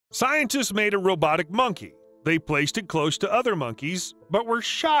Scientists made a robotic monkey. They placed it close to other monkeys, but were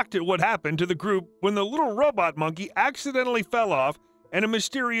shocked at what happened to the group when the little robot monkey accidentally fell off and a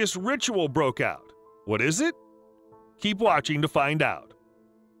mysterious ritual broke out. What is it? Keep watching to find out.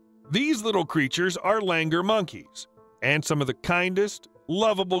 These little creatures are langur monkeys, and some of the kindest,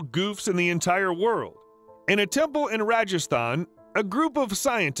 lovable goofs in the entire world. In a temple in Rajasthan, a group of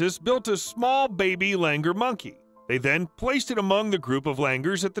scientists built a small baby langur monkey. They then placed it among the group of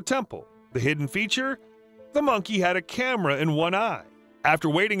langurs at the temple. The hidden feature? The monkey had a camera in one eye. After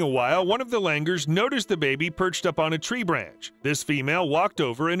waiting a while, one of the langurs noticed the baby perched up on a tree branch. This female walked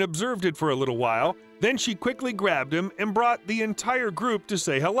over and observed it for a little while. Then she quickly grabbed him and brought the entire group to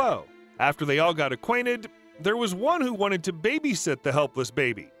say hello. After they all got acquainted, there was one who wanted to babysit the helpless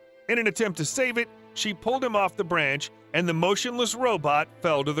baby. In an attempt to save it, she pulled him off the branch and the motionless robot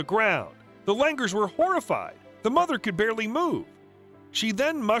fell to the ground. The langurs were horrified. The mother could barely move. She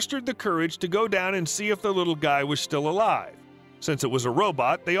then mustered the courage to go down and see if the little guy was still alive. Since it was a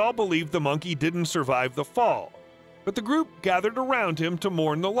robot, they all believed the monkey didn't survive the fall. But the group gathered around him to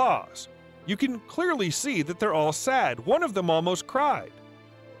mourn the loss. You can clearly see that they're all sad. One of them almost cried.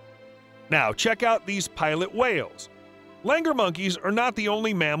 Now check out these pilot whales. Langur monkeys are not the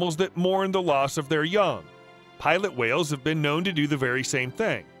only mammals that mourn the loss of their young. Pilot whales have been known to do the very same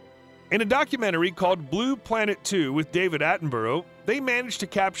thing. In a documentary called Blue Planet 2 with David Attenborough, they managed to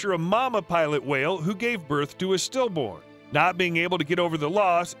capture a mama pilot whale who gave birth to a stillborn. Not being able to get over the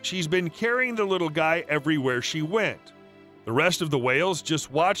loss, she's been carrying the little guy everywhere she went. The rest of the whales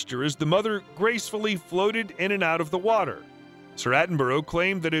just watched her as the mother gracefully floated in and out of the water. Sir Attenborough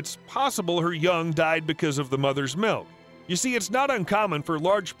claimed that it's possible her young died because of the mother's milk. You see, it's not uncommon for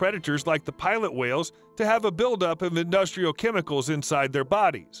large predators like the pilot whales to have a buildup of industrial chemicals inside their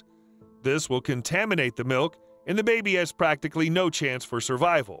bodies. This will contaminate the milk, and the baby has practically no chance for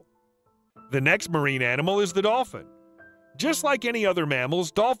survival. The next marine animal is the dolphin. Just like any other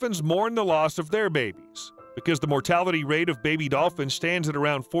mammals, dolphins mourn the loss of their babies. Because the mortality rate of baby dolphins stands at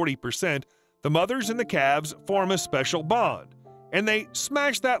around 40%, the mothers and the calves form a special bond, and they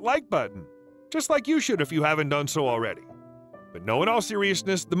smash that like button, just like you should if you haven't done so already. But no, in all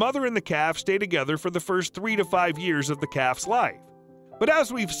seriousness, the mother and the calf stay together for the first 3 to 5 years of the calf's life. But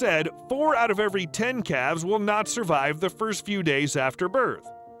as we've said, 4 out of every 10 calves will not survive the first few days after birth.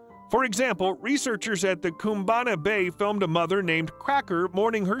 For example, researchers at the Kumbana Bay filmed a mother named Cracker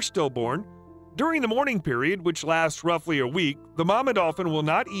mourning her stillborn. During the mourning period, which lasts roughly a week, the mama dolphin will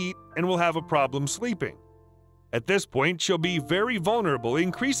not eat and will have a problem sleeping. At this point, she'll be very vulnerable,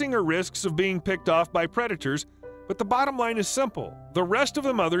 increasing her risks of being picked off by predators, but the bottom line is simple. The rest of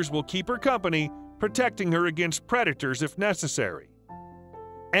the mothers will keep her company, protecting her against predators if necessary.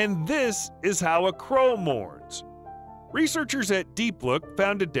 And this is how a crow mourns. Researchers at Deep Look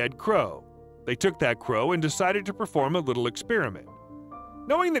found a dead crow. They took that crow and decided to perform a little experiment.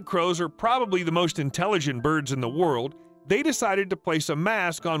 Knowing that crows are probably the most intelligent birds in the world, they decided to place a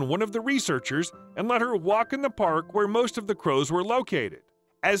mask on one of the researchers and let her walk in the park where most of the crows were located.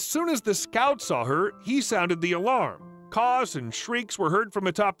 As soon as the scout saw her, he sounded the alarm. Caws and shrieks were heard from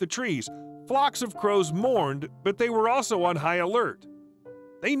atop the trees. Flocks of crows mourned, but they were also on high alert.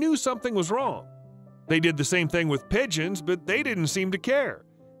 They knew something was wrong. They did the same thing with pigeons, but they didn't seem to care.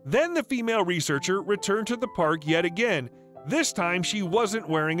 Then the female researcher returned to the park yet again. This time she wasn't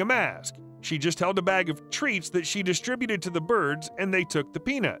wearing a mask. She just held a bag of treats that she distributed to the birds, and they took the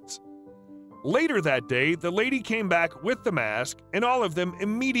peanuts. Later that day, the lady came back with the mask, and all of them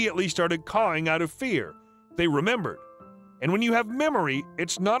immediately started cawing out of fear. They remembered. And when you have memory,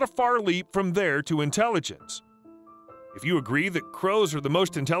 it's not a far leap from there to intelligence. If you agree that crows are the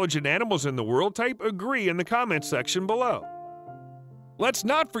most intelligent animals in the world, type agree in the comments section below. Let's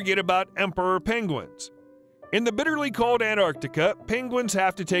not forget about emperor penguins. In the bitterly cold Antarctica, penguins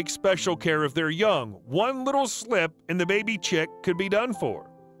have to take special care of their young. One little slip and the baby chick could be done for.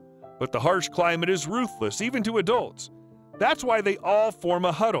 But the harsh climate is ruthless, even to adults. That's why they all form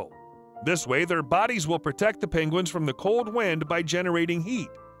a huddle. This way, their bodies will protect the penguins from the cold wind by generating heat.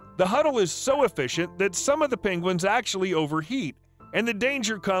 The huddle is so efficient that some of the penguins actually overheat, and the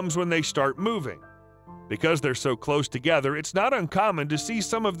danger comes when they start moving. Because they're so close together, it's not uncommon to see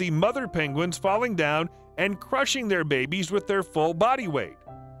some of the mother penguins falling down and crushing their babies with their full body weight.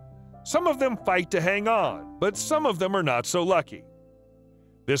 Some of them fight to hang on, but some of them are not so lucky.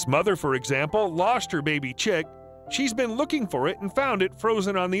 This mother, for example, lost her baby chick. She's been looking for it and found it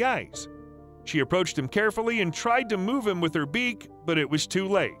frozen on the ice. She approached him carefully and tried to move him with her beak, but it was too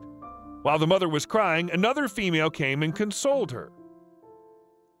late. While the mother was crying, another female came and consoled her.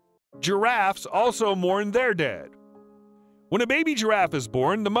 Giraffes also mourn their dead. When a baby giraffe is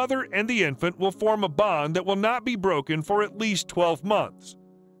born, the mother and the infant will form a bond that will not be broken for at least 12 months.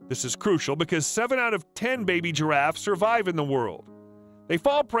 This is crucial because 7 out of 10 baby giraffes survive in the world. They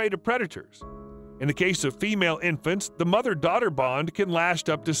fall prey to predators. In the case of female infants, the mother-daughter bond can last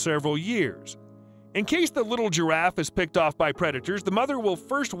up to several years. In case the little giraffe is picked off by predators, the mother will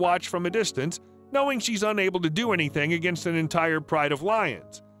first watch from a distance, knowing she's unable to do anything against an entire pride of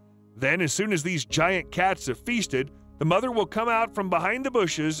lions. Then, as soon as these giant cats have feasted, the mother will come out from behind the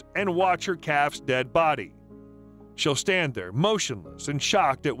bushes and watch her calf's dead body. She'll stand there, motionless and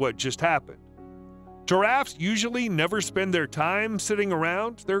shocked at what just happened. Giraffes usually never spend their time sitting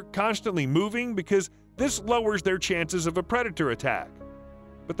around. They're constantly moving because this lowers their chances of a predator attack.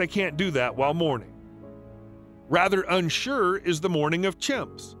 But they can't do that while mourning. Rather unsure is the mourning of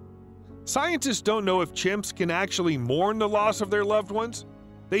chimps. Scientists don't know if chimps can actually mourn the loss of their loved ones.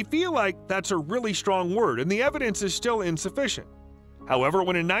 They feel like that's a really strong word, and the evidence is still insufficient. However,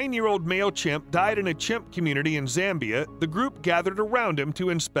 when a 9-year-old male chimp died in a chimp community in Zambia, the group gathered around him to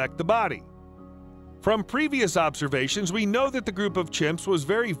inspect the body. From previous observations, we know that the group of chimps was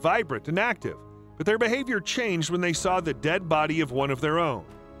very vibrant and active, but their behavior changed when they saw the dead body of one of their own.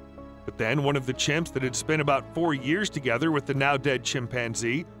 But then one of the chimps that had spent about 4 years together with the now-dead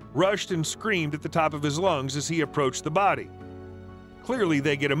chimpanzee rushed and screamed at the top of his lungs as he approached the body. Clearly,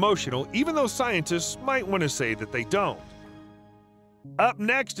 they get emotional, even though scientists might want to say that they don't. Up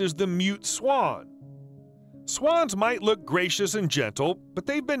next is the mute swan. Swans might look gracious and gentle, but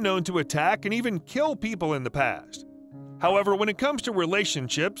they've been known to attack and even kill people in the past. However, when it comes to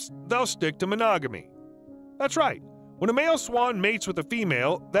relationships, they'll stick to monogamy. That's right. When a male swan mates with a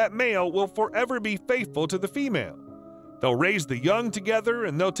female, that male will forever be faithful to the female. They'll raise the young together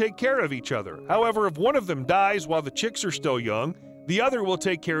and they'll take care of each other. However, if one of them dies while the chicks are still young, the other will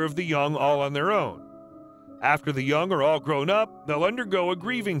take care of the young all on their own. After the young are all grown up, they'll undergo a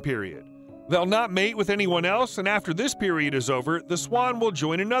grieving period. They'll not mate with anyone else, and after this period is over, the swan will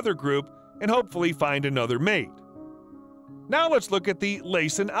join another group and hopefully find another mate. Now let's look at the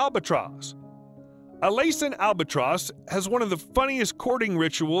Laysan albatross. A Laysan albatross has one of the funniest courting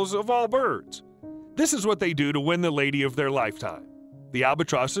rituals of all birds. This is what they do to win the lady of their lifetime. The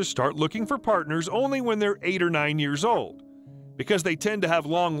albatrosses start looking for partners only when they're 8 or 9 years old. Because they tend to have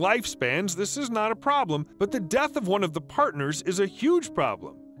long lifespans, this is not a problem, but the death of one of the partners is a huge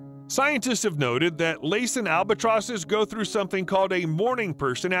problem. Scientists have noted that Laysan albatrosses go through something called a mourning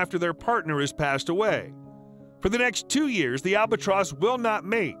person after their partner has passed away. For the next 2 years, the albatross will not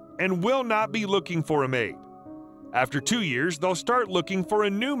mate and will not be looking for a mate. After 2 years, they'll start looking for a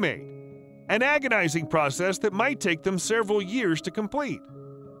new mate, an agonizing process that might take them several years to complete.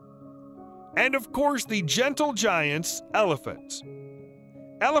 And of course, the gentle giants, elephants.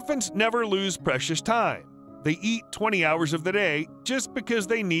 Elephants never lose precious time. They eat 20 hours of the day just because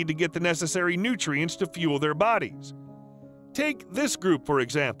they need to get the necessary nutrients to fuel their bodies. Take this group, for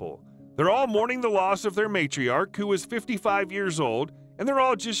example. They're all mourning the loss of their matriarch, who was 55 years old, and they're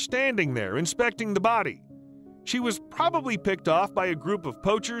all just standing there inspecting the body. She was probably picked off by a group of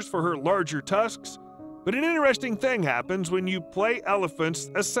poachers for her larger tusks, but an interesting thing happens when you play elephants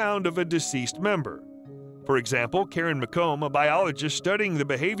a sound of a deceased member. For example, Karen McComb, a biologist studying the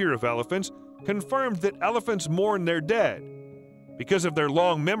behavior of elephants, confirmed that elephants mourn their dead. Because of their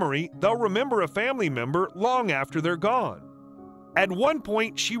long memory, they'll remember a family member long after they're gone. At one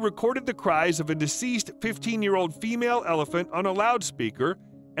point, she recorded the cries of a deceased 15-year-old female elephant on a loudspeaker,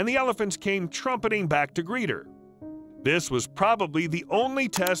 and the elephants came trumpeting back to greet her. This was probably the only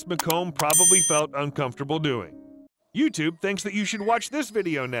test McComb probably felt uncomfortable doing. YouTube thinks that you should watch this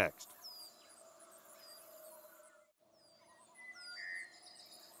video next.